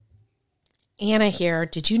Anna here.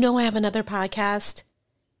 Did you know I have another podcast?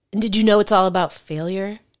 And did you know it's all about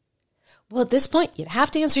failure? Well, at this point, you'd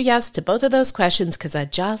have to answer yes to both of those questions because I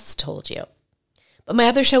just told you. But my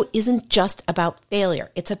other show isn't just about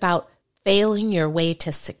failure. It's about failing your way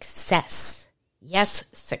to success. Yes,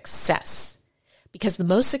 success. Because the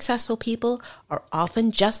most successful people are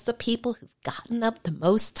often just the people who've gotten up the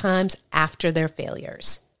most times after their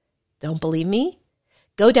failures. Don't believe me?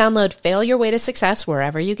 Go download Fail Your Way to Success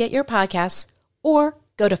wherever you get your podcasts, or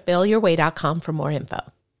go to failyourway.com for more info.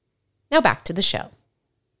 Now back to the show.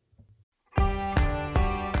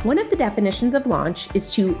 One of the definitions of launch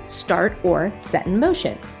is to start or set in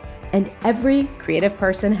motion, and every creative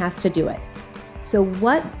person has to do it. So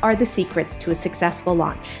what are the secrets to a successful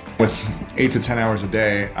launch? With 8 to 10 hours a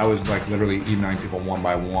day, I was like literally emailing people one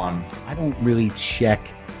by one. I don't really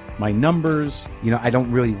check my numbers. I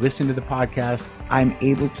don't really listen to the podcast. I'm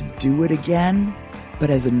able to do it again,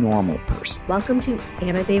 but as a normal person. Welcome to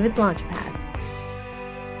Anna David's Launchpad.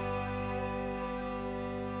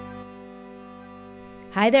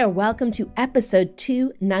 Hi there, welcome to episode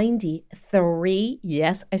 293.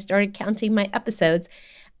 Yes, I started counting my episodes.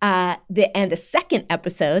 And a second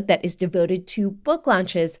episode that is devoted to book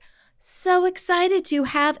launches. So excited to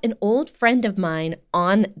have an old friend of mine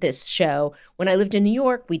on this show. When I lived in New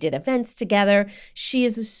York, we did events together. She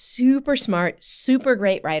is a super smart, super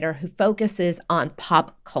great writer who focuses on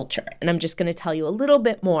pop culture. And I'm just going to tell you a little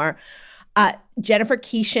bit more. Jennifer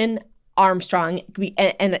Keeshan Armstrong,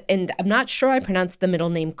 and I'm not sure I pronounced the middle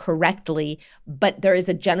name correctly, but there is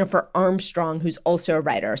a Jennifer Armstrong who's also a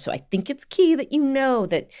writer. So I think it's key that you know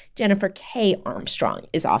that Jennifer K. Armstrong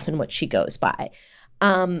is often what she goes by.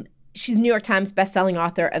 She's a New York Times bestselling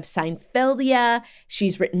author of Seinfeldia.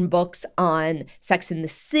 She's written books on Sex and the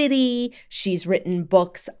City. She's written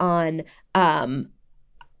books on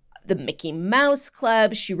the Mickey Mouse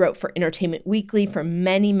Club. She wrote for Entertainment Weekly for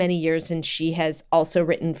many, many years, and she has also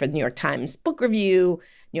written for the New York Times Book Review,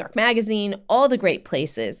 New York Magazine, all the great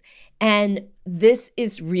places. And this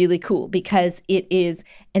is really cool because it is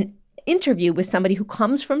an interview with somebody who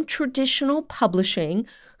comes from traditional publishing,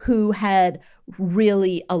 who had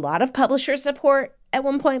really a lot of publisher support at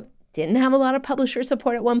one point, didn't have a lot of publisher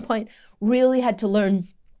support at one point, really had to learn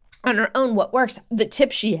on her own what works. The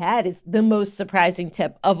tip she had is the most surprising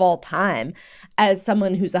tip of all time. As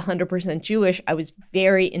someone who's 100% Jewish, I was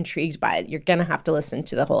very intrigued by it. You're going to have to listen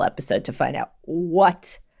to the whole episode to find out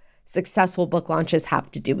what successful book launches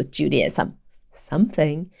have to do with Judaism.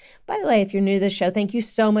 Something. By the way, if you're new to this show, thank you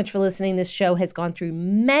so much for listening. This show has gone through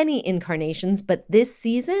many incarnations, but this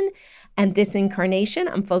season and this incarnation,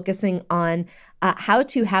 I'm focusing on how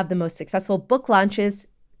to have the most successful book launches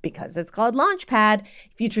because it's called Launchpad.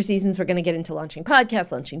 Future seasons, we're going to get into launching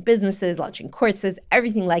podcasts, launching businesses, launching courses,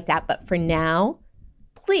 everything like that. But for now,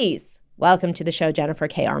 please welcome to the show, Jennifer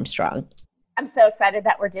K. Armstrong. I'm so excited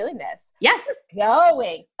that we're doing this. Yes.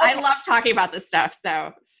 Going. Okay. I love talking about this stuff.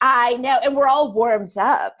 So I know. And we're all warmed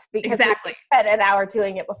up because exactly. we spent an hour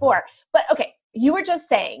doing it before. But okay, you were just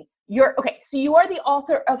saying so you are the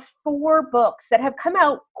author of 4 books that have come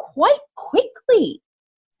out quite quickly.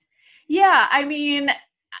 Yeah. I mean,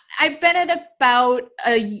 I've been at about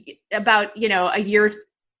a year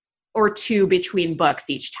or two between books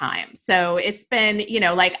each time. So it's been,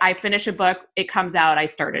 like I finish a book, it comes out, I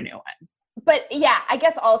start a new one. But yeah, I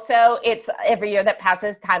guess also it's every year that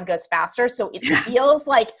passes, time goes faster. So it feels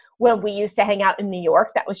like when we used to hang out in New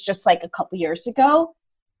York, that was just like a couple years ago.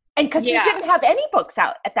 And because you didn't have any books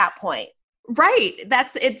out at that point. Right.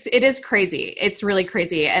 It is crazy. It's really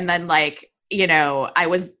crazy. And then I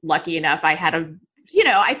was lucky enough. I had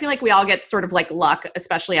I feel like we all get sort of like luck,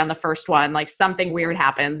 especially on the first one, like something weird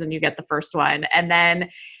happens and you get the first one. And then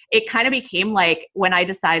it kind of became like when I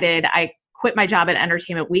decided I quit my job at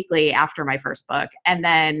Entertainment Weekly after my first book and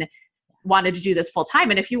then wanted to do this full time.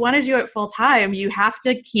 And if you want to do it full time, you have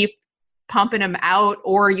to keep pumping them out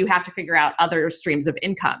or you have to figure out other streams of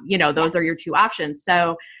income. Those are your 2 options.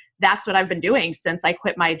 So that's what I've been doing since I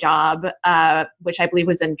quit my job, which I believe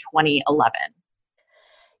was in 2011.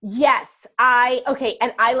 Yes.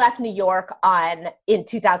 And I left New York in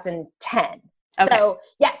 2010. So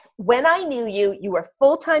yes, when I knew you, you were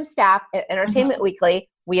full-time staff at Entertainment Weekly.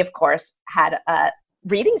 We, of course, had a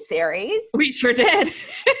reading series. We sure did.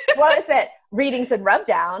 What was it? Readings and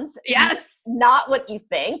Rubdowns. Yes. Not what you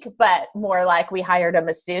think, but more like we hired a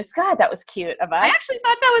masseuse. God, that was cute of us. I actually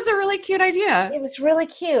thought that was a really cute idea. It was really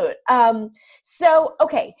cute. And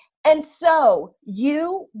so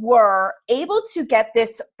you were able to get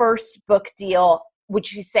this first book deal,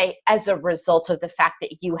 would you say, as a result of the fact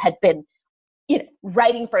that you had been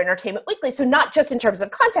writing for Entertainment Weekly. So not just in terms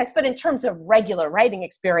of context, but in terms of regular writing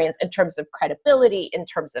experience, in terms of credibility, in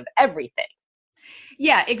terms of everything.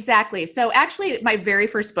 Yeah, exactly. So actually my very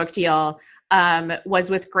first book deal was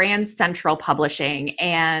with Grand Central Publishing.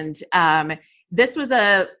 And this was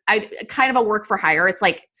kind of a work for hire. It's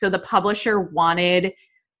like, so the publisher wanted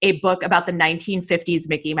a book about the 1950s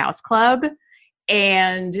Mickey Mouse Club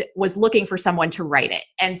and was looking for someone to write it.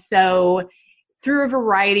 And so through a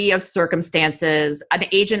variety of circumstances, an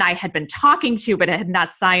agent I had been talking to, but had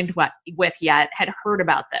not signed with yet, had heard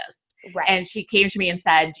about this. Right. And she came to me and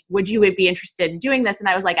said, would you be interested in doing this? And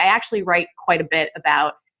I was like, I actually write quite a bit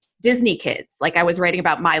about Disney kids. Like I was writing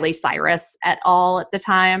about Miley Cyrus at the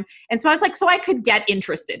time. And so I was like, so I could get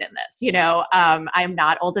interested in this. I'm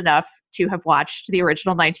not old enough to have watched the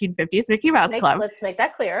original 1950s Mickey Mouse Club. Let's make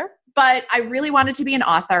that clear. But I really wanted to be an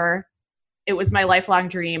author. It was my lifelong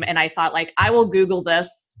dream. And I thought like, I will Google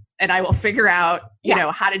this and I will figure out,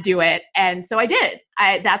 how to do it. And so I did.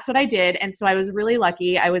 That's what I did. And so I was really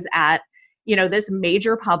lucky. I was at, this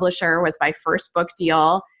major publisher with my first book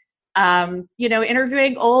deal,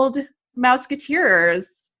 interviewing old Mouseketeers.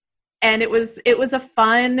 And it was a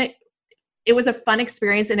fun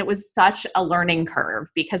experience, and it was such a learning curve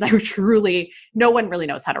because no one really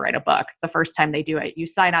knows how to write a book the first time they do it. You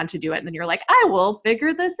sign on to do it and then you're like, I will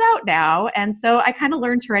figure this out now. And so I kind of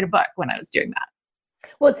learned to write a book when I was doing that.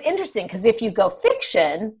 Well, it's interesting because if you go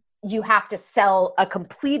fiction, you have to sell a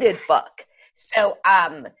completed book. So,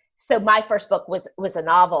 so my first book was a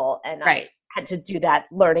novel, and right. I had to do that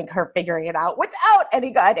learning curve, figuring it out without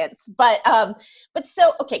any guidance. But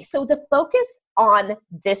so the focus on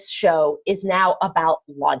this show is now about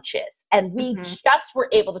launches. And we just were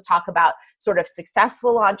able to talk about sort of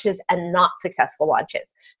successful launches and not successful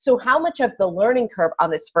launches. So how much of the learning curve on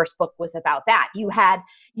this first book was about that? You had,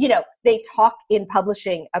 they talk in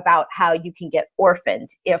publishing about how you can get orphaned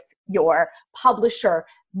if your publisher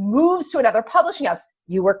moves to another publishing house.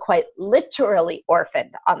 You were quite literally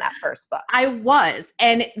orphaned on that first book. I was.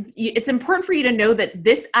 And it's important for you to know that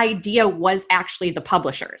this idea was actually the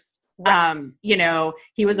publisher's. Right.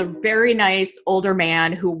 He was a very nice older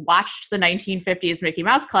man who watched the 1950s Mickey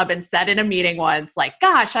Mouse Club and said in a meeting once, like,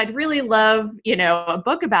 gosh, I'd really love, a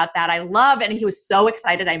book about that. And he was so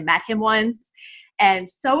excited. I met him once and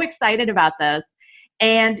so excited about this.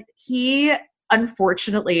 And he,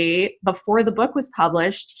 unfortunately, before the book was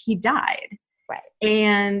published, he died. Right.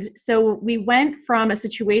 And so we went from a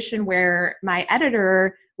situation where my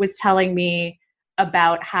editor was telling me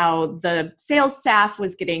about how the sales staff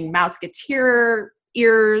was getting Mouseketeer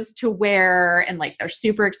ears to wear and like they're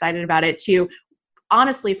super excited about it, to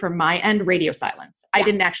honestly, from my end, radio silence. Yeah. I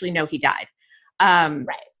didn't actually know he died. Right.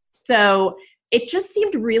 So it just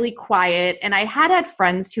seemed really quiet. And I had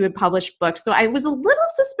friends who had published books. So I was a little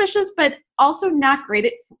suspicious, but also not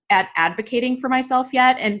great at advocating for myself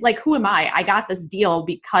yet. And like, who am I? I got this deal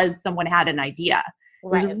because someone had an idea.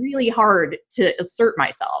 Right. It was really hard to assert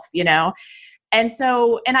myself, And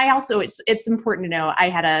so, and I also, it's important to know, I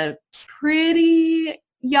had a pretty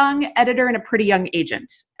young editor and a pretty young agent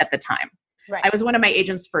at the time. Right. I was one of my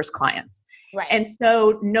agent's first clients. Right. And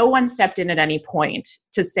so no one stepped in at any point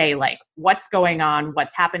to say like, what's going on,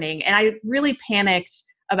 what's happening. And I really panicked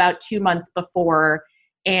about 2 months before.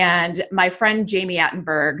 And my friend Jamie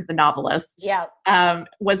Attenberg, the novelist,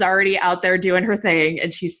 was already out there doing her thing.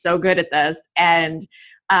 And she's so good at this. And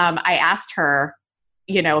I asked her,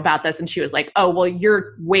 about this. And she was like, oh, well,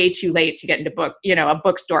 you're way too late to get into a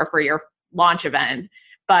bookstore for your launch event.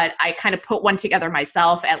 But I kind of put one together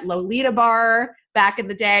myself at Lolita Bar back in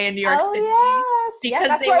the day in New York City. Yes. Because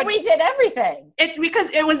that's where we did everything.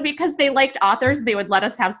 It was because they liked authors. They would let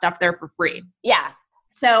us have stuff there for free. Yeah.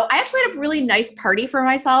 So I actually had a really nice party for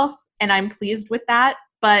myself, and I'm pleased with that.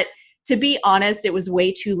 But to be honest, it was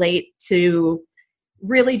way too late to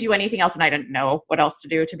really do anything else. And I didn't know what else to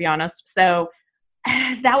do, to be honest. So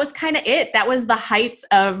that was kind of it. That was the heights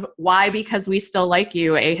of Why Because We Still Like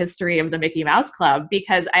You, A History of the Mickey Mouse Club,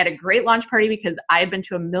 because I had a great launch party because I had been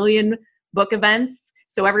to 1 million book events.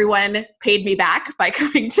 So everyone paid me back by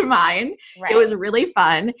coming to mine. Right. It was really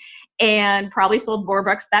fun and probably sold more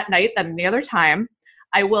books that night than any other time.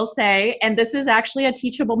 I will say, and this is actually a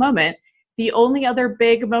teachable moment, the only other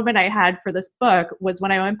big moment I had for this book was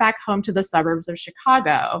when I went back home to the suburbs of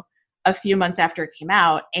Chicago a few months after it came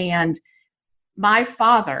out. And my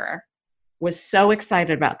father was so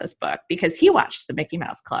excited about this book because he watched the Mickey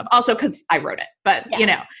Mouse Club, also because I wrote it, but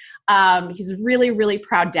he's really, really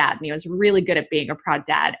proud dad, and he was really good at being a proud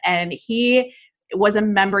dad. And he was a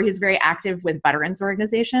member, he's very active with veterans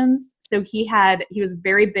organizations. So he was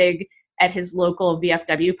very big at his local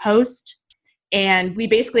VFW post. And we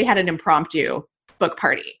basically had an impromptu book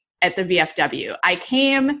party at the VFW. I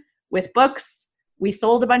came with books. We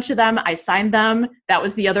sold a bunch of them. I signed them. That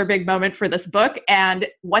was the other big moment for this book. And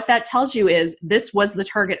what that tells you is this was the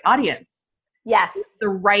target audience. Yes. The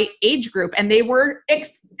right age group. And they were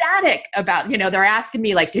ecstatic about, they're asking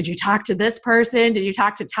me like, did you talk to this person? Did you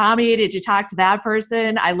talk to Tommy? Did you talk to that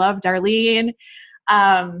person? I love Darlene.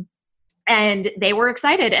 And they were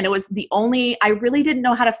excited. And it was I really didn't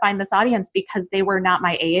know how to find this audience because they were not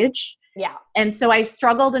my age. Yeah. And so I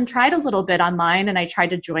struggled and tried a little bit online, and I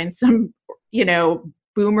tried to join some,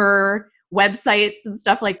 boomer websites and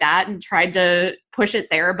stuff like that and tried to push it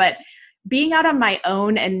there. But being out on my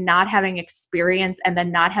own and not having experience, and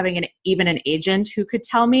then not having even an agent who could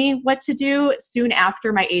tell me what to do, soon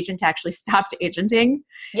after my agent actually stopped agenting.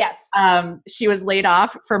 Yes. She was laid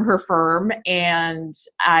off from her firm, and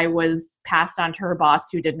I was passed on to her boss,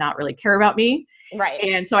 who did not really care about me. Right.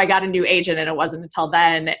 And so I got a new agent, and it wasn't until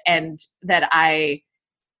then and that I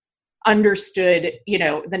understood,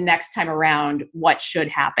 the next time around what should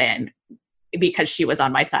happen, because she was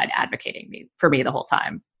on my side advocating for me the whole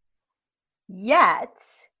time. Yet,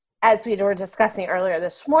 as we were discussing earlier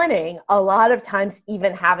this morning, a lot of times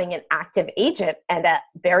even having an active agent and a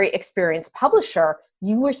very experienced publisher,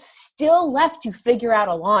 you were still left to figure out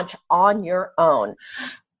a launch on your own.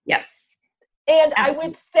 Yes. And Absolutely. I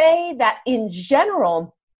would say that in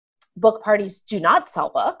general, book parties do not sell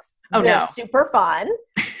books. Oh, They're no. super fun.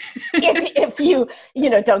 if you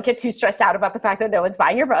don't get too stressed out about the fact that no one's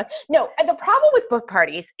buying your book. No, and the problem with book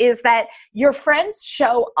parties is that your friends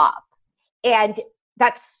show up, and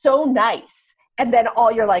that's so nice. And then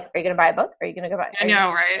you're like, are you going to buy a book? Are you going to go buy? I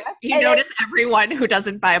know, right? You notice everyone who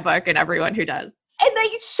doesn't buy a book and everyone who does. And they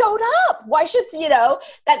showed up. Why should,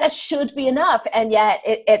 that should be enough. And yet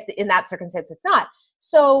in that circumstance, it's not.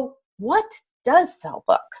 So what does sell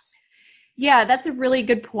books? Yeah, that's a really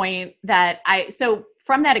good point. So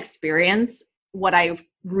from that experience, what I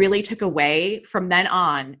really took away from then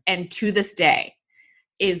on and to this day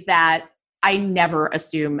is that I never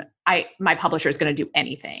assume my publisher is going to do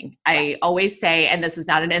anything. I always say, and this is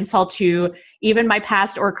not an insult to even my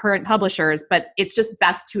past or current publishers, but it's just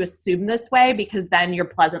best to assume this way, because then you're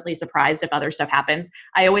pleasantly surprised if other stuff happens.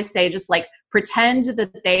 I always say, just like pretend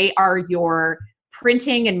that they are your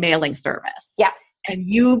printing and mailing service. Yes. And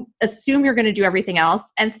you assume you're going to do everything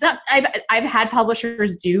else. And so I've had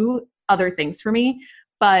publishers do other things for me,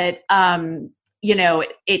 but from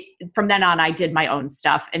then on, I did my own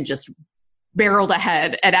stuff and just barreled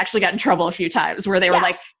ahead, and actually got in trouble a few times where they were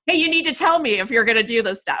like, hey, you need to tell me if you're going to do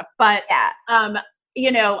this stuff. But,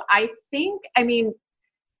 I think,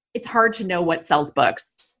 it's hard to know what sells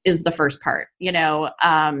books is the first part.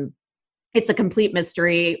 It's a complete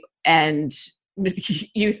mystery, and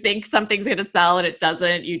you think something's going to sell and it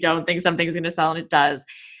doesn't. You don't think something's going to sell and it does.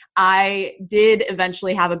 I did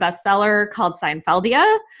eventually have a bestseller called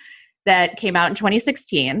Seinfeldia that came out in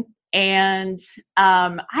 2016. And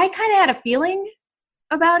I kind of had a feeling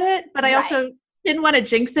about it, but I also didn't want to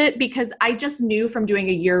jinx it, because I just knew from doing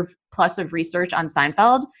a year plus of research on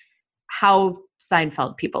Seinfeld how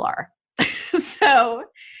Seinfeld people are. So,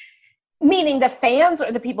 meaning the fans or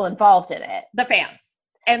the people involved in it? The fans.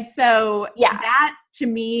 And so that to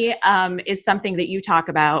me is something that you talk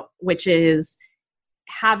about, which is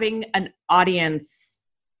having an audience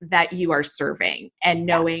that you are serving and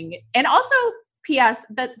knowing, and also PS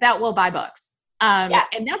that will buy books. And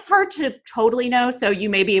that's hard to totally know. So you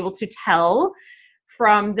may be able to tell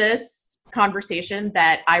from this conversation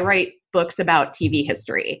that I write books about TV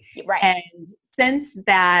history. Right. And since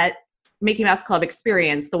that Mickey Mouse Club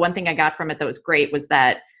experience, the one thing I got from it that was great was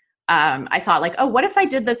that I thought like, oh, what if I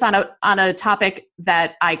did this on a topic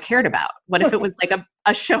that I cared about? What if it was like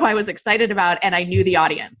a show I was excited about and I knew the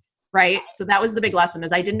audience, right? So that was the big lesson,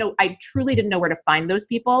 is I truly didn't know where to find those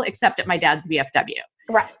people except at my dad's VFW.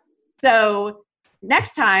 Right. So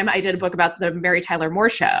next time I did a book about the Mary Tyler Moore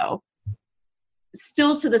Show,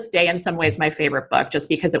 still to this day in some ways my favorite book, just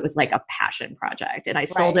because it was like a passion project. And I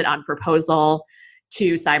sold it on proposal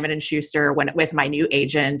to Simon & Schuster with my new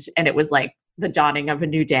agent, and it was like the dawning of a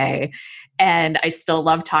new day. And I still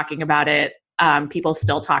love talking about it. People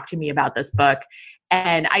still talk to me about this book.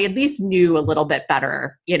 And I at least knew a little bit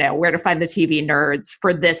better, where to find the TV nerds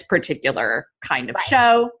for this particular kind of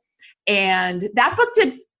show. And that book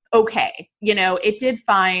did okay. It did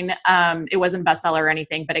fine. It wasn't bestseller or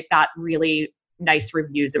anything, but it got really nice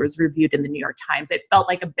reviews. It was reviewed in the New York Times. It felt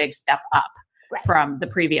like a big step up from the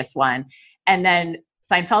previous one. And then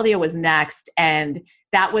Seinfeldia was next. And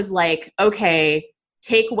that was like, okay,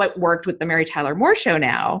 take what worked with the Mary Tyler Moore Show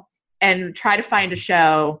now and try to find a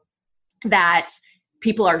show that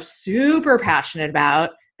people are super passionate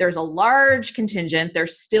about. There's a large contingent. They're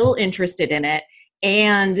still interested in it.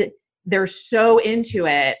 And they're so into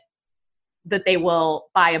it that they will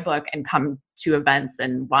buy a book and come to events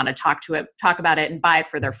and want to talk about it and buy it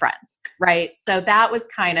for their friends. Right. So that was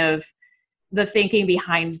kind of the thinking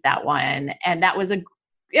behind that one. And it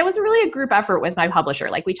was really a group effort with my publisher.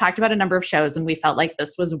 Like, we talked about a number of shows and we felt like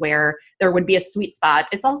this was where there would be a sweet spot.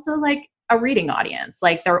 It's also like a reading audience.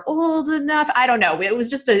 Like, they're old enough. I don't know. It was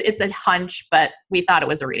just it's a hunch, but we thought it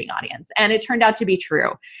was a reading audience, and it turned out to be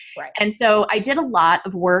true. Right. And so I did a lot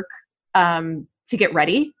of work to get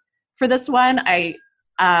ready for this one. I,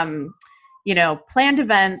 planned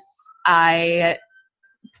events. I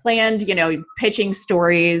planned, pitching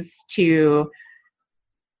stories to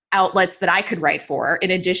outlets that I could write for,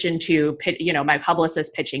 in addition to, my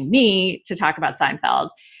publicist pitching me to talk about Seinfeld.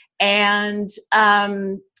 And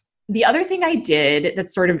the other thing I did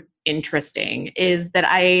that's sort of interesting is that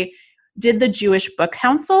I did the Jewish Book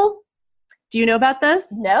Council. Do you know about this?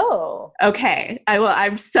 No. Okay.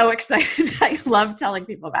 I'm so excited. I love telling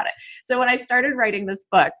people about it. So when I started writing this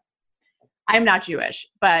book, I'm not Jewish,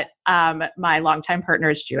 but my longtime partner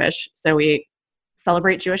is Jewish. So we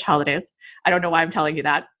celebrate Jewish holidays. I don't know why I'm telling you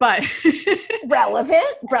that, but relevant.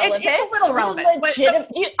 It's a little relevant.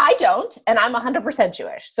 I don't, and I'm 100%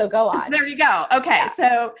 Jewish. So go on. There you go. Okay.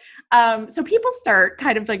 Yeah. So people start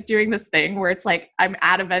kind of like doing this thing where it's like, I'm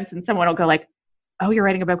at events and someone will go like, oh, you're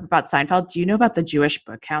writing a book about Seinfeld. Do you know about the Jewish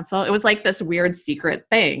Book Council? It was like this weird secret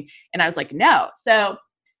thing. And I was like, no. So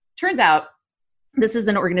turns out this is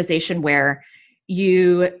an organization where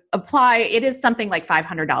you apply. It is something like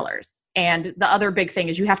 $500. And the other big thing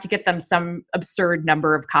is you have to get them some absurd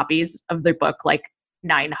number of copies of the book, like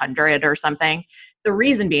 900 or something. The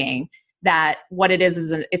reason being that what it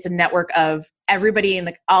is it's a network of everybody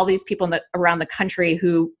all these people around the country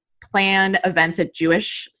who plan events at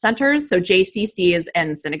Jewish centers, so JCCs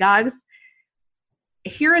and synagogues.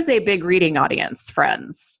 Here is a big reading audience,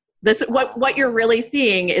 friends. What you're really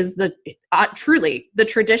seeing is truly the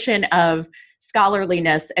tradition of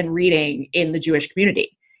scholarliness and reading in the Jewish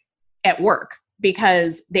community at work,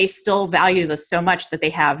 because they still value this so much that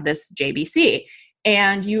they have this JBC.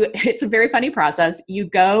 And it's a very funny process. You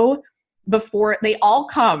go before they all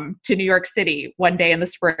come to New York City one day in the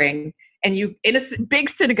spring, and you in a big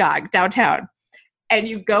synagogue downtown, and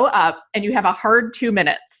you go up and you have a hard 2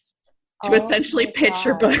 minutes to essentially pitch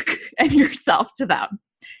your book and yourself to them.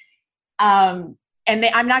 And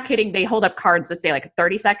I'm not kidding. They hold up cards that say like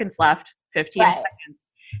 30 seconds left, 15 seconds,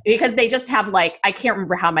 because they just have like, I can't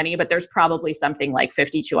remember how many, but there's probably something like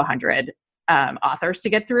 50 to 100 authors to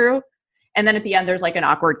get through. And then at the end, there's like an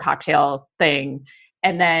awkward cocktail thing.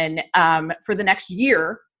 And then for the next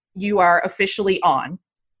year, you are officially on.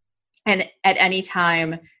 And at any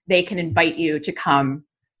time, they can invite you to come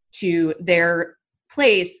to their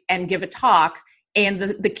place and give a talk. And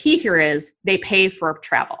the key here is they pay for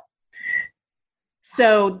travel.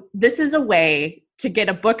 So this is a way to get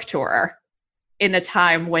a book tour in a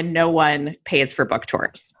time when no one pays for book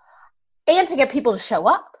tours. And to get people to show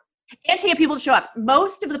up.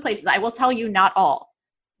 Most of the places, I will tell you, not all.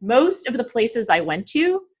 Most of the places I went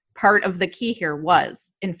to, part of the key here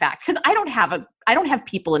was, in fact, because I don't have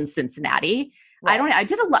people in Cincinnati. Right. I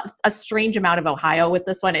did a strange amount of Ohio with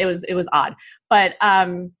this one. It was odd, but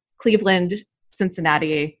Cleveland,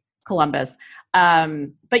 Cincinnati, Columbus.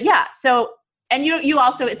 But yeah, so, and you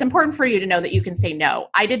also, it's important for you to know that you can say no.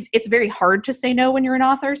 It's very hard to say no when you're an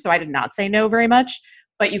author. So I did not say no very much,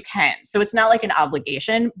 but you can. So it's not like an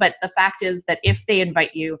obligation, but the fact is that if they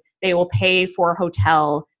invite you, they will pay for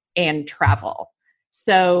hotel and travel.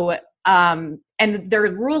 So, and their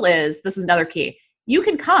rule is, this is another key, you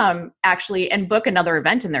can come actually and book another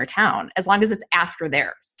event in their town as long as it's after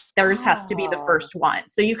theirs. Theirs has to be the first one.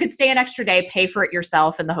 So you could stay an extra day, pay for it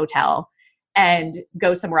yourself in the hotel, and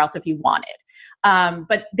go somewhere else if you wanted.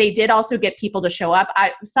 But they did also get people to show up.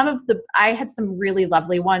 I had some really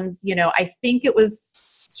lovely ones. I think it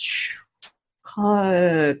was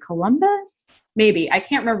Columbus, maybe. I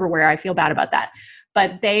can't remember where. I feel bad about that.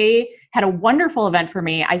 But they had a wonderful event for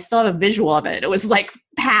me. I still have a visual of it. It was like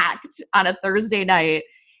packed on a Thursday night.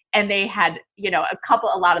 And they had,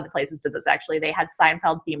 a lot of the places did this actually. They had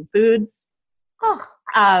Seinfeld themed foods.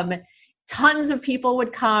 Tons of people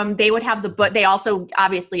would come. They would have the book. They also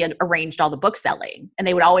obviously had arranged all the book selling, and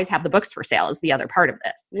they would always have the books for sale is the other part of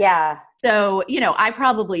this. Yeah. So, I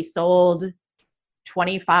probably sold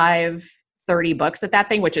 25, 30 books at that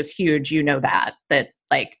thing, which is huge. That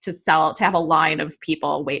like to have a line of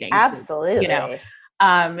people waiting. Absolutely.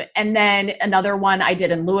 And then another one I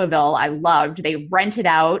did in Louisville, I loved. They rented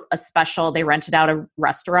out a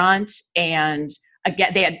restaurant and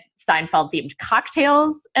again, they had Seinfeld themed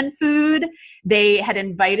cocktails and food. They had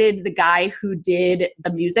invited the guy who did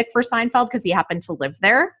the music for Seinfeld because he happened to live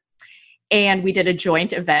there. And we did a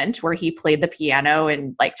joint event where he played the piano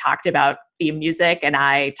and like talked about theme music, and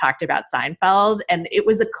I talked about Seinfeld. And it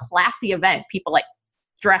was a classy event. People like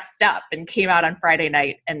dressed up and came out on Friday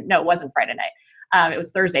night. And no, it wasn't Friday night. It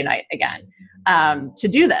was Thursday night again, to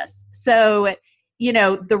do this. So, you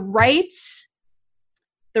know, the right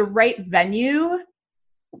venue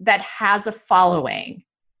that has a following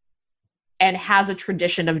and has a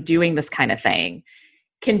tradition of doing this kind of thing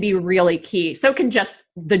can be really key. So can just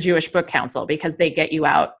the Jewish Book Council, because they get you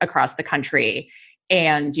out across the country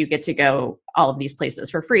and you get to go all of these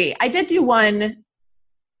places for free. I did do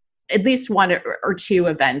at least one or two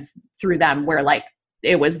events through them where like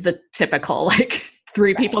it was the typical like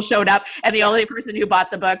 3 people showed up and the only person who bought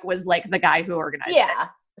the book was like the guy who organized it. Yeah,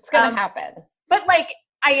 it's going to happen. But like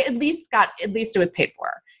at least it was paid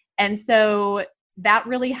for. And so that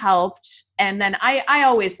really helped. And then I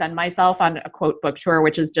always send myself on a quote book tour,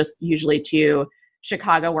 which is just usually to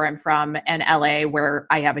Chicago, where I'm from, and LA, where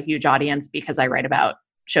I have a huge audience because I write about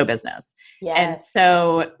show business. Yes. And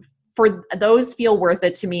so for those feel worth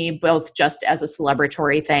it to me, both just as a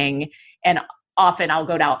celebratory thing. And often I'll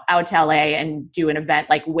go out to LA and do an event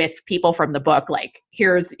like with people from the book. Like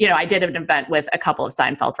here's, you know, I did an event with a couple of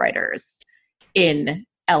Seinfeld writers in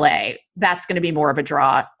LA. That's going to be more of a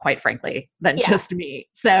draw, quite frankly, than just me.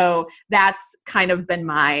 So that's kind of been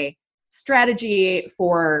my strategy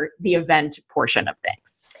for the event portion of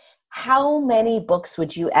things. How many books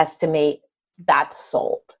would you estimate that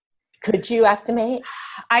sold? Could you estimate?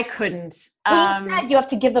 I couldn't. Well, you said you have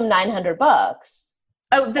to give them 900 books.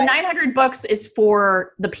 Oh, the 900 books is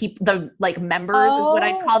for the people, the like members is what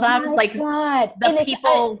I call them. Like God. the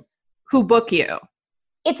people who book you.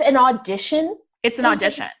 It's an audition. It's an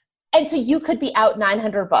audition. And so you could be out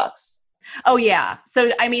 900 books. Oh yeah.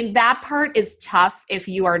 So, I mean, that part is tough if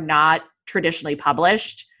you are not traditionally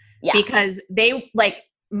published, because they like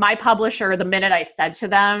my publisher, the minute I said to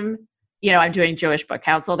them, you know, I'm doing Jewish Book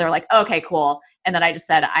Council, they're like, okay, cool. And then I just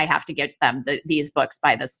said, I have to get them these books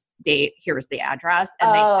by this date. Here's the address. And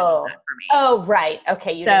they did that for me. Oh, right.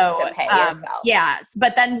 Okay. You didn't have to pay yourself. Yeah.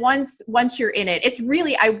 But then once you're in it, it's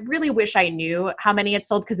really, I really wish I knew how many it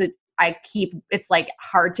sold, because it's like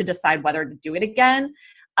hard to decide whether to do it again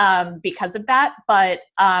because of that. But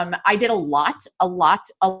I did a lot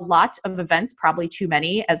of events, probably too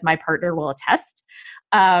many, as my partner will attest.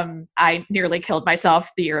 I nearly killed myself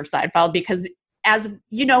the year of Seinfeld, because as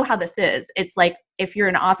you know how this is, it's like if you're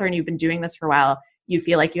an author and you've been doing this for a while, you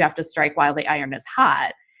feel like you have to strike while the iron is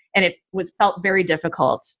hot. And it felt very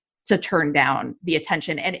difficult to turn down the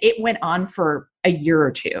attention. And it went on for a year or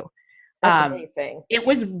two. That's amazing. It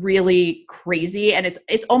was really crazy. And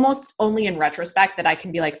it's almost only in retrospect that I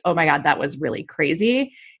can be like, oh my God, that was really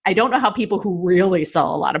crazy. I don't know how people who really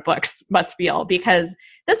sell a lot of books must feel, because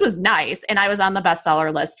this was nice. And I was on the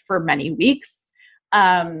bestseller list for many weeks.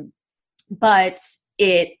 But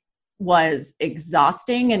it was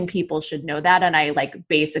exhausting, and people should know that. And I like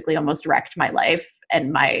basically almost wrecked my life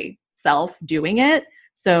and myself doing it.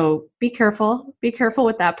 So be careful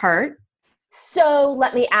with that part. So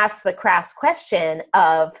let me ask the crass question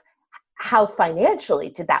of how financially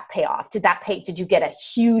did that pay off? Did you get a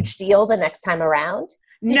huge deal the next time around?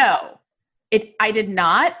 No, I did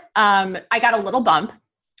not. I got a little bump,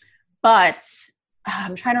 but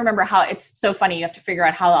I'm trying to remember how. It's so funny. You have to figure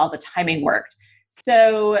out how all the timing worked.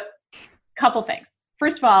 So couple things.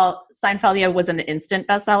 First of all, Seinfeldia was an instant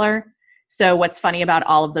bestseller. So what's funny about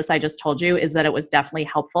all of this I just told you is that it was definitely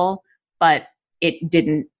helpful, but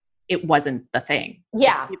it wasn't the thing.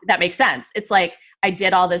 Yeah. That makes sense. It's like I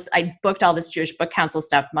booked all this Jewish Book Council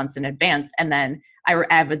stuff months in advance. And then I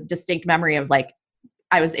have a distinct memory of like,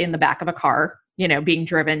 I was in the back of a car, you know, being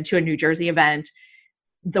driven to a New Jersey event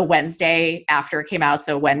the Wednesday after it came out.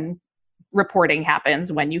 So when reporting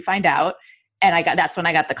happens, when you find out, and that's when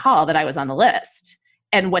I got the call that I was on the list.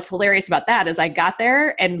 And what's hilarious about that is I got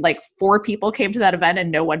there and like 4 people came to that event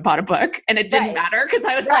and no one bought a book, and it didn't matter because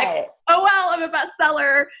I was like, oh, well, I'm a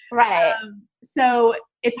bestseller. Right. So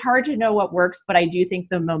it's hard to know what works, but I do think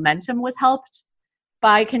the momentum was helped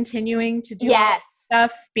by continuing to do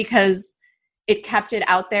stuff, because it kept it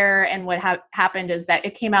out there. And what happened is that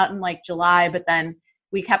it came out in like July, but then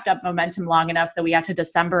we kept up momentum long enough that we got to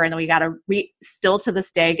December, and then we still to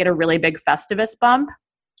this day get a really big Festivus bump.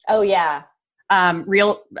 Oh yeah.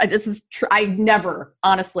 This is true. I never,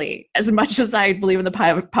 honestly, as much as I believe in the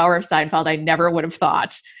power of Seinfeld, I never would have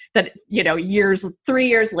thought that, you know, 3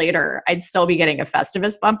 years later, I'd still be getting a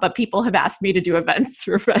Festivus bump, but people have asked me to do events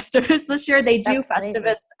through Festivus this year. They do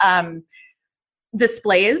Festivus,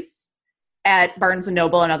 displays at Barnes and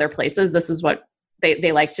Noble and other places. This is what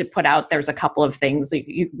they like to put out. There's a couple of things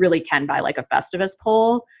you really can buy, like a Festivus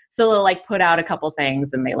poll. So they'll like put out a couple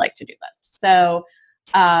things, and they like to do this. So,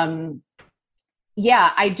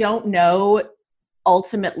 yeah, I don't know.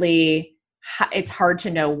 Ultimately, it's hard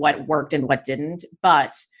to know what worked and what didn't,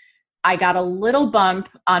 but I got a little bump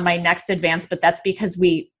on my next advance, but that's because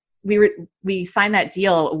we signed that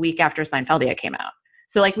deal a week after Seinfeldia came out.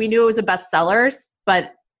 So like we knew it was a bestseller,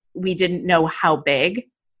 but we didn't know how big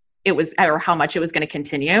it was or how much it was going to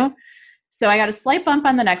continue. So I got a slight bump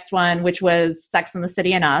on the next one, which was Sex and the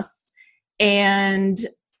City and Us. And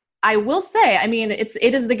I will say, I mean, it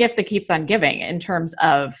is the gift that keeps on giving in terms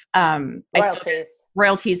of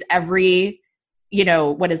royalties every,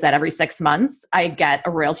 what is that? Every 6 months I get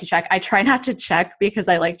a royalty check. I try not to check because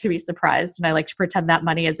I like to be surprised and I like to pretend that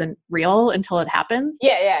money isn't real until it happens.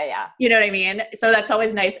 Yeah. You know what I mean? So that's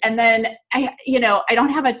always nice. And then I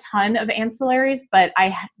don't have a ton of ancillaries, but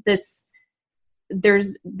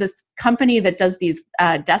there's this company that does these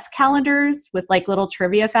desk calendars with like little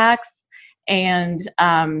trivia facts. And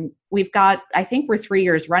we've got, I think we're 3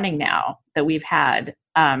 years running now that we've had,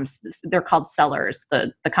 they're called Sellers.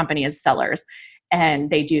 The company is Sellers, and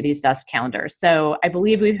they do these desk calendars. So I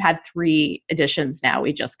believe we've had 3 editions now.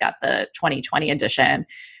 We just got the 2020 edition.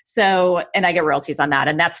 So, and I get royalties on that,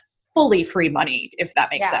 and that's fully free money, if that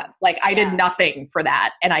makes sense. Like I did nothing for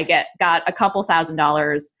that, and I got a couple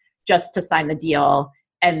 $1,000s just to sign the deal.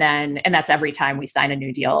 And that's every time we sign a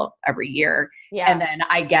new deal every year. Yeah. And then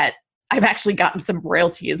I've actually gotten some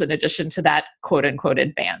royalties in addition to that quote unquote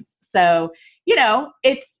advance. So,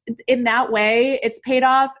 it's in that way it's paid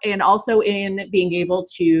off. And also in being able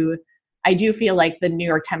to, I do feel like the New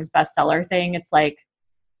York Times bestseller thing, it's like,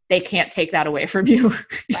 they can't take that away from you.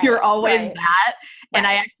 Right, You're always that. Right. And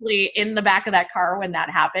I actually, in the back of that car when that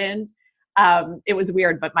happened, it was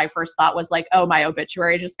weird, but my first thought was like, oh, my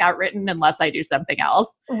obituary just got written unless I do something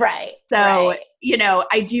else. Right. So,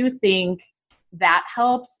 I do think that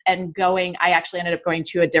helps. And I actually ended up going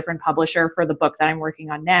to a different publisher for the book that I'm working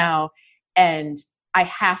on now. And I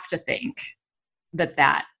have to think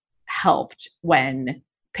that helped when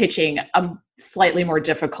pitching a slightly more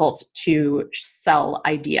difficult to sell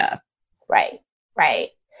idea. Right.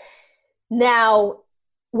 Now,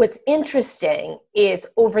 what's interesting is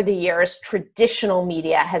over the years, traditional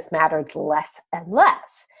media has mattered less and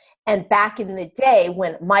less. And back in the day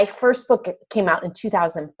when my first book came out in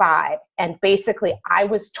 2005, and basically I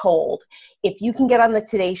was told, if you can get on the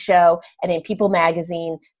Today Show and in People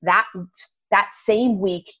Magazine, that same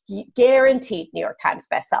week, guaranteed New York Times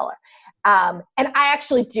bestseller. And I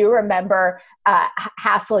actually do remember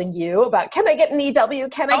hassling you about, can I get an EW?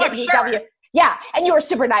 Can I get an EW? Yeah. And you were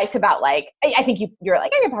super nice about like, I think you're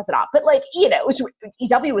like, I can pass it off. But like,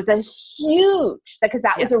 EW was a huge, because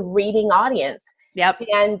that was a reading audience. Yep.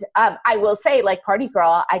 And I will say, like Party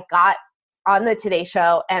Girl, I got on the Today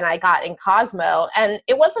Show and I got in Cosmo, and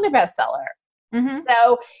it wasn't a bestseller. Mm-hmm.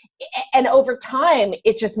 So, and over time,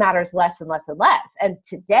 it just matters less and less and less. And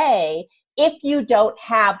today, if you don't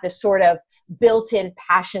have the sort of built-in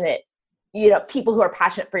passionate, people who are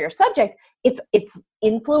passionate for your subject, it's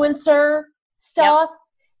influencer stuff. Yep.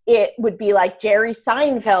 It would be like Jerry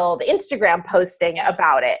Seinfeld Instagram posting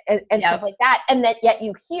about it and stuff like that. And that yet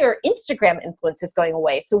you hear Instagram influence is going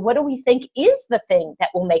away. So what do we think is the thing that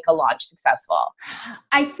will make a launch successful?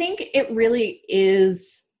 I think it really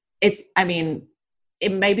is. It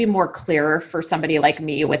may be more clearer for somebody like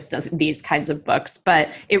me with these kinds of books, but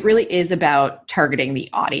it really is about targeting the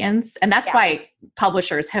audience. And that's why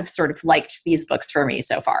publishers have sort of liked these books for me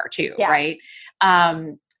so far too, right?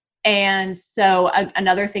 And so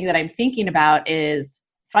another thing that I'm thinking about is,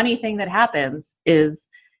 funny thing that happens is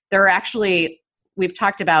there are actually, we've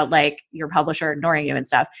talked about like your publisher ignoring you and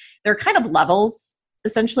stuff. There are kind of levels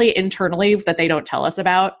essentially internally that they don't tell us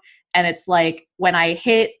about. And it's like when I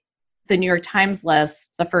hit the New York Times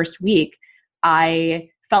list the first week, I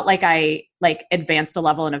felt like I advanced a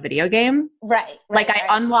level in a video game. Right. I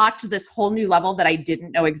unlocked this whole new level that I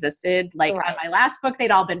didn't know existed. On my last book,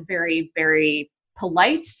 they'd all been very, very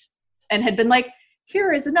polite and had been like,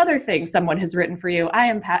 here is another thing someone has written for you. I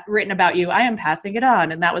am written about you. I am passing it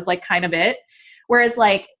on. And that was like kind of it. Whereas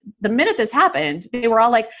like the minute this happened, they were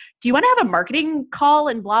all like, do you want to have a marketing call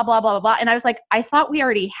and blah, blah, blah, blah, blah. And I was like, I thought we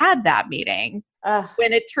already had that meeting.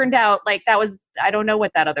 When it turned out like that was, I don't know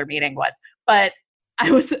what that other meeting was, but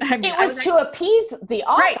it was to appease the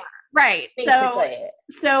author. Right.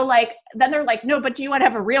 So like, then they're like, no, but do you want to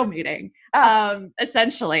have a real meeting?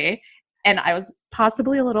 Essentially. And I was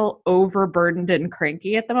possibly a little overburdened and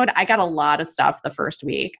cranky at the moment. I got a lot of stuff the first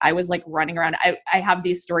week. I was like running around. I have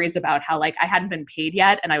these stories about how like I hadn't been paid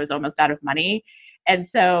yet and I was almost out of money. And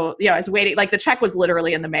so, I was waiting, like the check was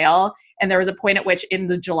literally in the mail. And there was a point at which in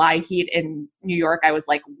the July heat in New York, I was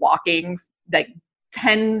like walking like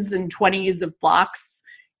 10s and 20s of blocks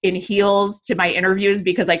in heels to my interviews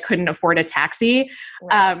because I couldn't afford a taxi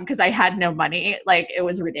because I had no money. Like it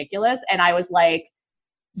was ridiculous. And I was like,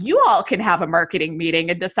 you all can have a marketing meeting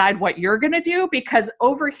and decide what you're going to do because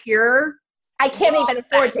over here, I can't even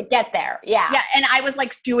afford to get there. Yeah. Yeah. And I was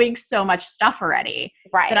like doing so much stuff already.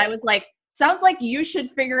 Right. That I was like, sounds like you should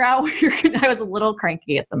figure out where you're going to. I was a little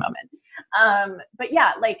cranky at the moment. But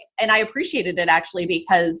yeah, like, and I appreciated it actually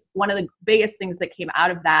because one of the biggest things that came out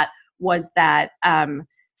of that was that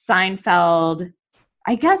Seinfeld,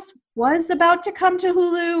 I guess, was about to come to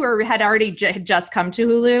Hulu or had already just come to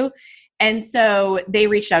Hulu. And so they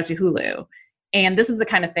reached out to Hulu. And this is the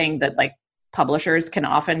kind of thing that like publishers can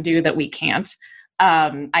often do that we can't.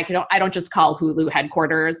 I don't just call Hulu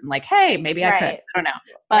headquarters and like, hey, maybe I could. I don't know.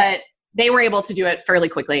 But they were able to do it fairly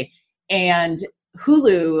quickly. And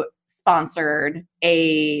Hulu sponsored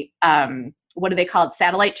a, what do they call it?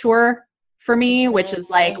 Satellite tour for me, which is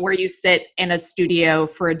like where you sit in a studio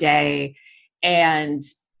for a day and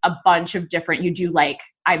a bunch of different, you do like,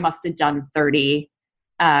 I must have done 30,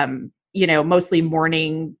 mostly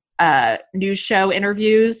morning news show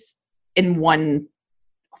interviews in one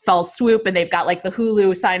fell swoop. And they've got like the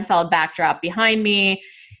Hulu Seinfeld backdrop behind me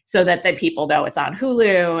so that the people know it's on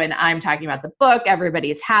Hulu and I'm talking about the book.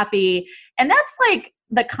 Everybody's happy. And that's like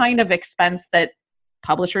the kind of expense that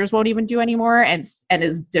publishers won't even do anymore and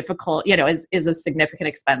is difficult, is a significant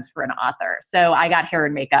expense for an author. So I got hair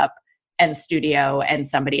and makeup and studio and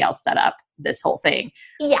somebody else set up this whole thing.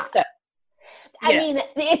 Yeah. So, I mean,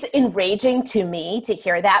 it's enraging to me to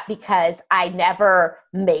hear that because I never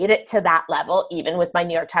made it to that level, even with my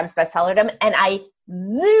New York Times bestsellerdom. And I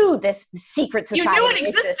knew this secret society. You knew it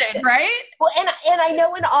existed, right? Well, and I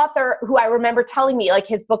know an author who I remember telling me like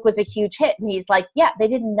his book was a huge hit. And he's like, yeah, they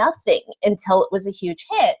did nothing until it was a huge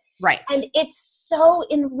hit. Right. And it's so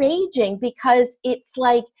enraging because it's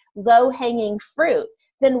like low-hanging fruit.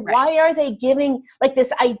 Then why are they giving like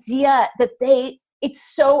this idea that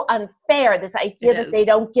it's so unfair, this idea that they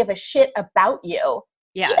don't give a shit about you.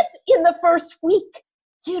 Yeah. In the first week.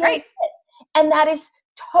 You know, and that is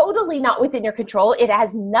totally not within your control. It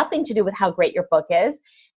has nothing to do with how great your book is.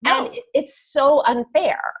 No. And it's so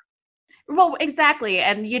unfair. Well, exactly.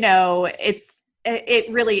 And,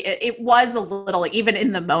 it was a little, even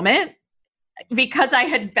in the moment, because I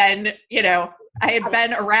had been,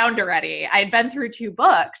 been around already. I had been through 2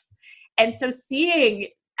 books. And so seeing,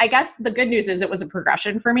 I guess the good news is it was a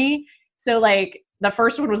progression for me. So like the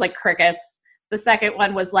first one was like crickets. The second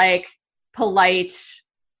one was like polite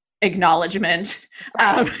acknowledgement,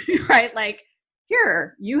 right? Like,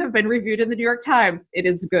 here, you have been reviewed in the New York Times. It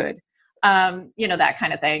is good. That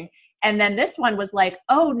kind of thing. And then this one was like,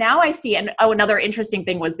 oh, now I see. And another interesting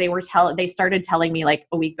thing was they started telling me like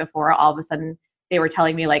a week before, all of a sudden they were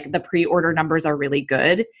telling me like the pre-order numbers are really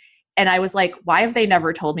good. And I was like, why have they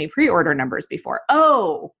never told me pre-order numbers before?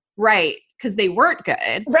 Oh, right. Because they weren't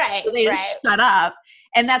good. Right. So they just shut up.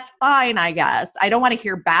 And that's fine, I guess. I don't want to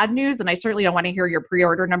hear bad news. And I certainly don't want to hear your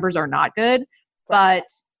pre-order numbers are not good. But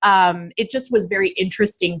it just was very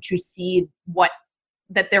interesting to see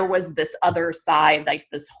that there was this other side, like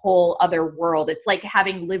this whole other world. It's like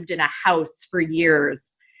having lived in a house for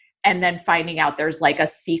years and then finding out there's like a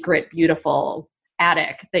secret, beautiful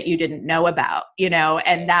attic that you didn't know about,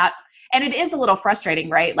 and it is a little frustrating,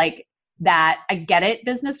 right? Like that, I get it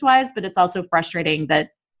business-wise, but it's also frustrating that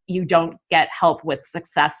you don't get help with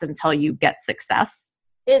success until you get success.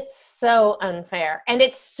 It's so unfair. And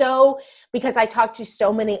it's so, because I talk to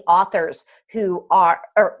so many authors who are,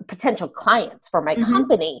 or potential clients for my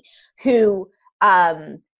company who,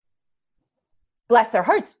 bless their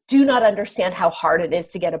hearts, do not understand how hard it is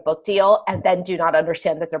to get a book deal, and then do not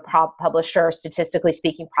understand that their publisher, statistically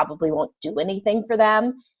speaking, probably won't do anything for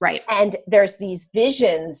them. Right. And there's these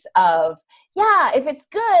visions of, yeah, if it's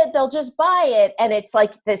good, they'll just buy it. And it's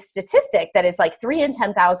like this statistic that is like 3 in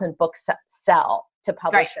 10,000 books sell to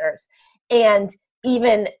publishers. Right. And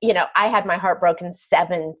even, I had my heart broken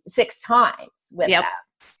 6 times with them.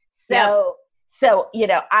 So,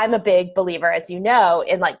 I'm a big believer, as you know,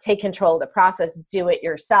 in like take control of the process, do it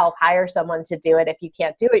yourself, hire someone to do it if you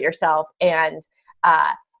can't do it yourself. And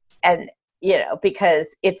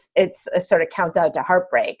because it's a sort of countdown to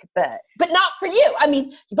heartbreak, but not for you. I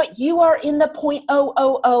mean, but you are in the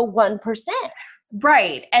 0.0001%.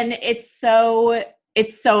 Right. And it's so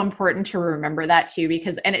it's so important to remember that too,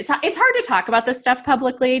 because, and it's hard to talk about this stuff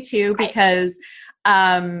publicly too, because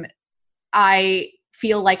I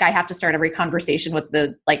feel like I have to start every conversation with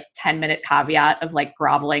the like 10-minute caveat of like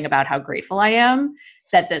groveling about how grateful I am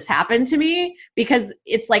that this happened to me, because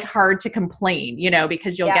it's like hard to complain, you know,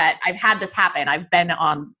 because I've had this happen. I've been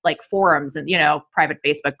on like forums and, you know, private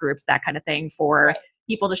Facebook groups, that kind of thing, for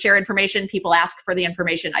people to share information. People ask for the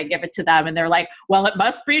information, I give it to them, and they're like, well, it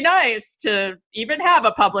must be nice to even have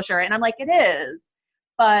a publisher. And I'm like, it is,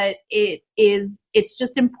 but it's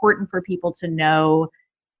just important for people to know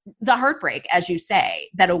the heartbreak, as you say,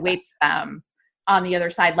 that awaits them on the other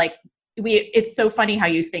side. Like it's so funny how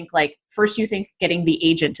you think like, first you think getting the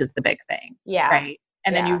agent is the big thing. Yeah. Right.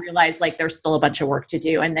 And then you realize like there's still a bunch of work to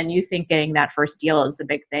do. And then you think getting that first deal is the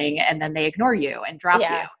big thing. And then they ignore you and drop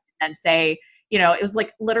you and say, you know, it was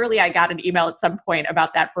like literally I got an email at some point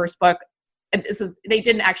about that first book. And they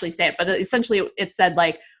didn't actually say it, but essentially it said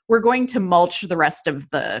like, we're going to mulch the rest of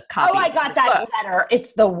the copies. Oh, I got that letter.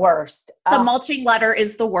 It's the worst. The mulching letter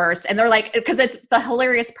is the worst. And they're like, because it's the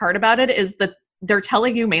hilarious part about it is that they're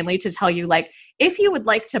telling you mainly to tell you like, if you would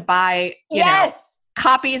like to buy, you know,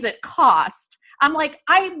 copies at cost. I'm like,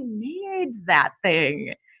 I made that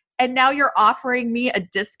thing. And now you're offering me a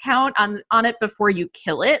discount on it before you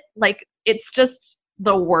kill it. Like, it's just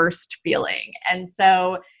the worst feeling. And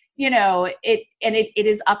so, you know, it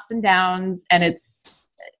is ups and downs, and it's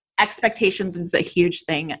expectations is a huge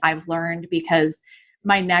thing I've learned, because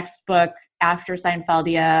my next book after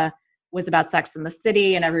Seinfeldia was about Sex and the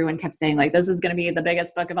City, and everyone kept saying like, this is going to be the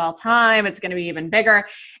biggest book of all time. It's going to be even bigger.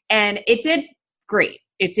 And it did great.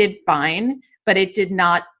 It did fine, but it did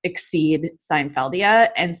not exceed Seinfeldia.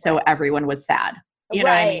 And so everyone was sad, you know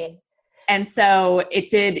what I mean? And so it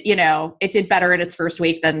did, you know, it did better in its first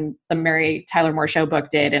week than the Mary Tyler Moore Show book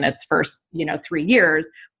did in its first, you know, 3 years,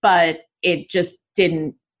 but it just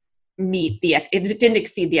didn't it didn't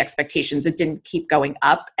exceed the expectations. It didn't keep going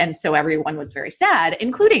up. And so everyone was very sad,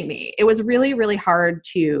 including me. It was really, really hard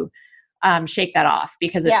to shake that off,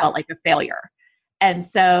 because it felt like a failure. And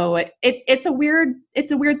so it's a weird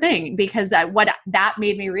thing, because what that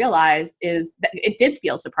made me realize is that it did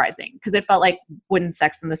feel surprising, because it felt like, wouldn't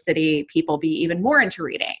Sex and the City people be even more into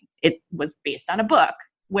reading? It was based on a book.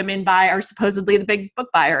 Women are supposedly the big book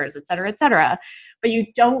buyers, et cetera, et cetera. But you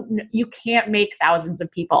can't make thousands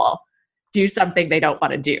of people do something they don't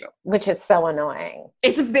want to do. Which is so annoying.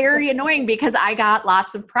 It's very annoying, because I got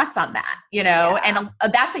lots of press on that, you know, and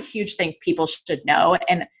that's a huge thing people should know.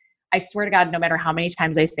 And I swear to God, no matter how many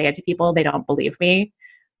times I say it to people, they don't believe me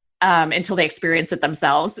until they experience it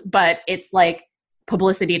themselves. But it's like,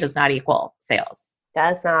 publicity does not equal sales.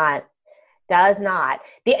 Does not.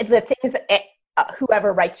 The things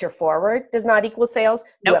whoever writes your foreword does not equal sales.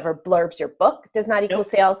 Nope. Whoever blurbs your book does not equal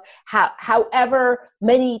sales. However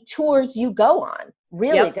many tours you go on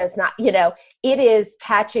really does not, you know, it is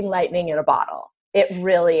catching lightning in a bottle. It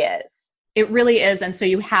really is. It really is. And so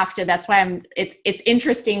you have to, that's why it's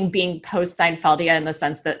interesting being post Seinfeldia, in the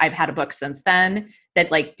sense that I've had a book since then that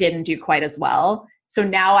like didn't do quite as well. So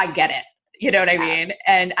now I get it. You know what I mean?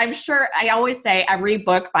 And I'm sure, I always say every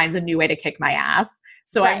book finds a new way to kick my ass.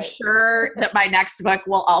 So I'm sure that my next book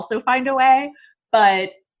will also find a way, but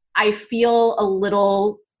I feel a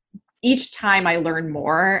little, each time I learn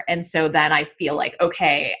more. And so then I feel like,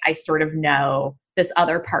 okay, I sort of know this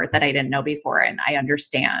other part that I didn't know before, and I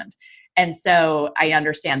understand. And so I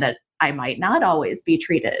understand that I might not always be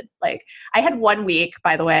treated like, I had 1 week,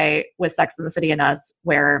 by the way, with Sex and the City and Us,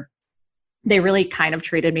 where they really kind of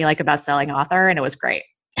treated me like a best-selling author, and it was great.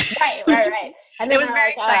 Right. And it was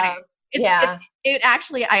very exciting.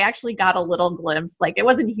 I actually got a little glimpse, like it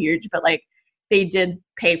wasn't huge, but like they did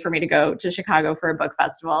pay for me to go to Chicago for a book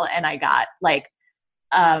festival, and I got like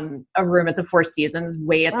a room at the Four Seasons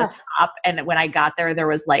way at the top. And when I got there, there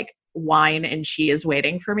was like wine and cheese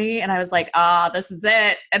waiting for me. And I was like, this is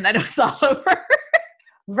it. And then it was all over.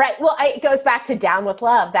 Right. Well, it goes back to Down with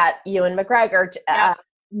Love, that Ewan McGregor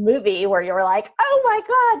movie where you were like, oh my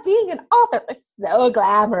God, being an author is so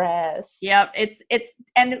glamorous. Yep.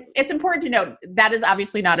 It's important to note that is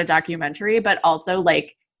obviously not a documentary, but also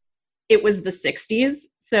like it was the 60s.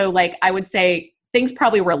 So like I would say things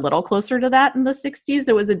probably were a little closer to that in the 60s.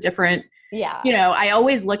 It was a different, you know, I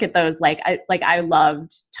always look at those, I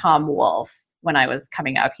loved Tom Wolfe when I was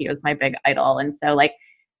coming up. He was my big idol. And so like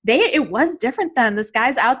it was different then. This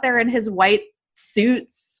guy's out there in his white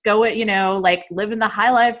suits, living the high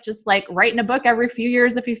life, just like writing a book every few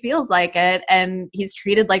years if he feels like it. And he's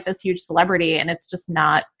treated like this huge celebrity, and it's just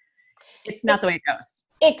not, it's not the way it goes.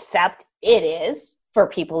 Except it is for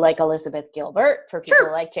people like Elizabeth Gilbert, for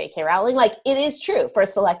people like J.K. Rowling. Like, it is true for a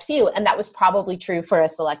select few. And that was probably true for a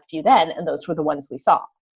select few then. And those were the ones we saw.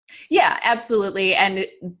 Yeah, absolutely. And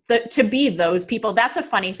to be those people, that's a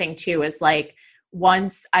funny thing too, is like,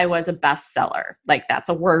 once I was a bestseller, like that's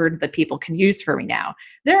a word that people can use for me now.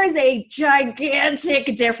 There is a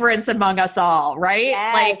gigantic difference among us all, right?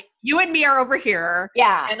 Yes. Like you and me are over here.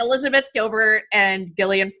 Yeah. And Elizabeth Gilbert and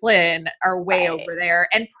Gillian Flynn are way over there.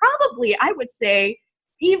 And probably I would say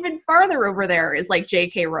even farther over there is like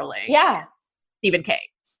J.K. Rowling. Yeah. Stephen King,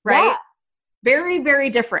 right? Yeah. Very, very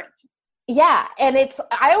different. Yeah. And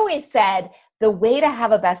I always said the way to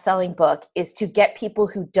have a best-selling book is to get people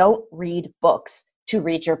who don't read books to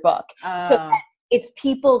read your book. So that it's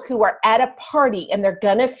people who are at a party and they're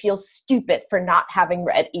going to feel stupid for not having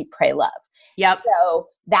read Eat, Pray, Love. Yep. So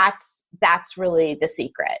that's really the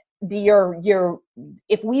secret.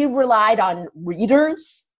 If we relied on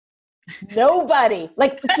readers, nobody,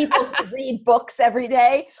 like people who read books every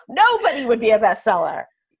day, nobody would be a bestseller.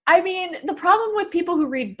 I mean, the problem with people who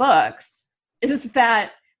read books is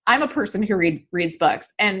that I'm a person who reads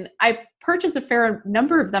books and I purchase a fair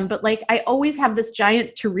number of them, but like I always have this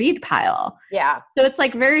giant to read pile. Yeah. So it's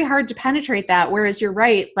like very hard to penetrate that. Whereas you're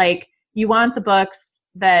right, like you want the books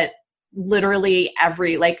that literally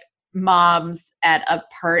every like moms at a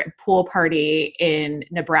pool party in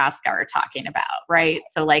Nebraska are talking about, right?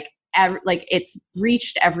 So like it's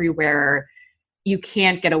reached everywhere. You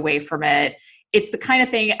can't get away from it. It's the kind of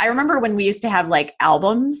thing, I remember when we used to have like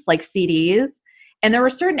albums, like CDs, and there were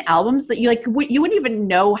certain albums that you wouldn't even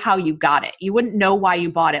know how you got it. You wouldn't know why you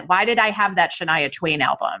bought it. Why did I have that Shania Twain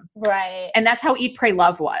album? Right. And that's how Eat, Pray,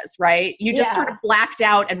 Love was, right? You just sort of blacked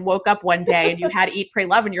out and woke up one day and you had Eat, Pray,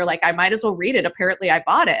 Love and you're like, I might as well read it. Apparently I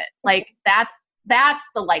bought it. Like that's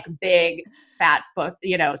the like big fat book,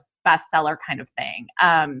 bestseller kind of thing.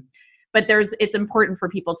 But it's important for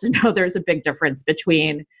people to know there's a big difference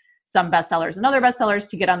between some bestsellers and other bestsellers.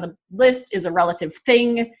 To get on the list is a relative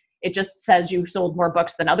thing. It just says you sold more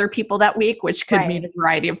books than other people that week, which could mean a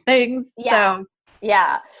variety of things. Yeah. So,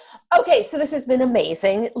 yeah. Okay. So this has been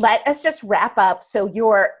amazing. Let us just wrap up. So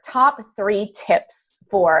your top 3 tips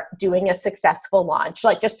for doing a successful launch,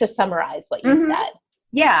 like just to summarize what you said.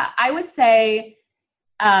 Yeah. I would say,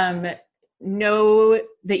 know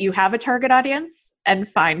that you have a target audience and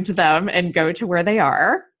find them and go to where they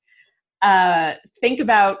are. Think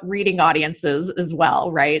about reading audiences as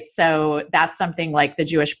well, right? So that's something like the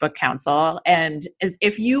Jewish Book Council. And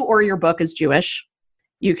if you or your book is Jewish,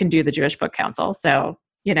 you can do the Jewish Book Council. So,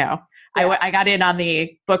 I got in on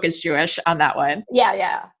the book is Jewish on that one. Yeah,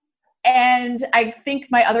 yeah. And I think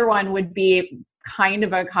my other one would be kind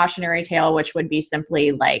of a cautionary tale, which would be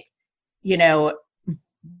simply like,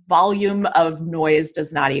 volume of noise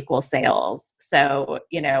does not equal sales. So,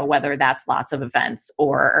 whether that's lots of events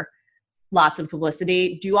or lots of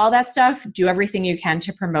publicity, do all that stuff, do everything you can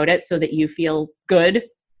to promote it so that you feel good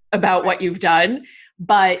about what you've done,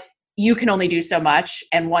 but you can only do so much.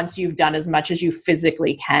 And once you've done as much as you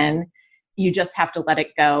physically can, you just have to let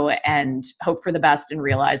it go and hope for the best and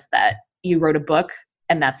realize that you wrote a book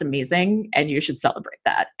and that's amazing and you should celebrate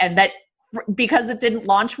that. And that because it didn't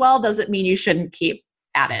launch well doesn't mean you shouldn't keep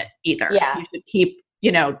at it either. Yeah. You should keep,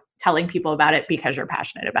 telling people about it because you're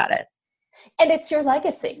passionate about it. And it's your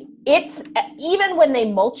legacy. It's even when they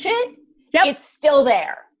mulch it, it's still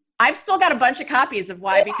there. I've still got a bunch of copies of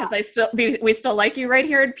why, because we still like you right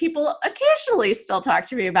here. And people occasionally still talk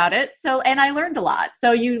to me about it. So, and I learned a lot.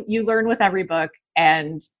 So you learn with every book,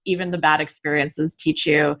 and even the bad experiences teach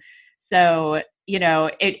you. So,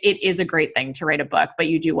 it is a great thing to write a book, but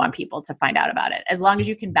you do want people to find out about it. As long as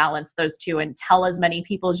you can balance those two and tell as many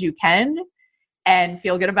people as you can and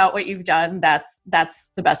feel good about what you've done, that's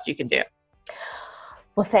the best you can do.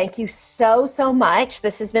 Well, thank you so, so much.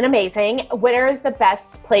 This has been amazing. Where is the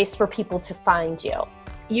best place for people to find you?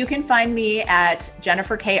 You can find me at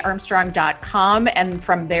jenniferkarmstrong.com. And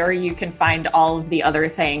from there, you can find all of the other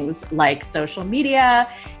things like social media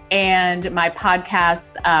and my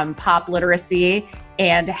podcasts, Pop Literacy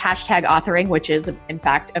and #authoring, which is in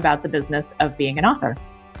fact about the business of being an author.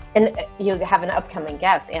 And you have an upcoming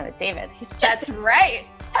guest, Anna David. That's right.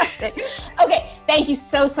 Fantastic. Okay. Thank you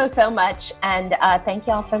so, so, so much. And thank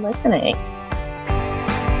you all for listening.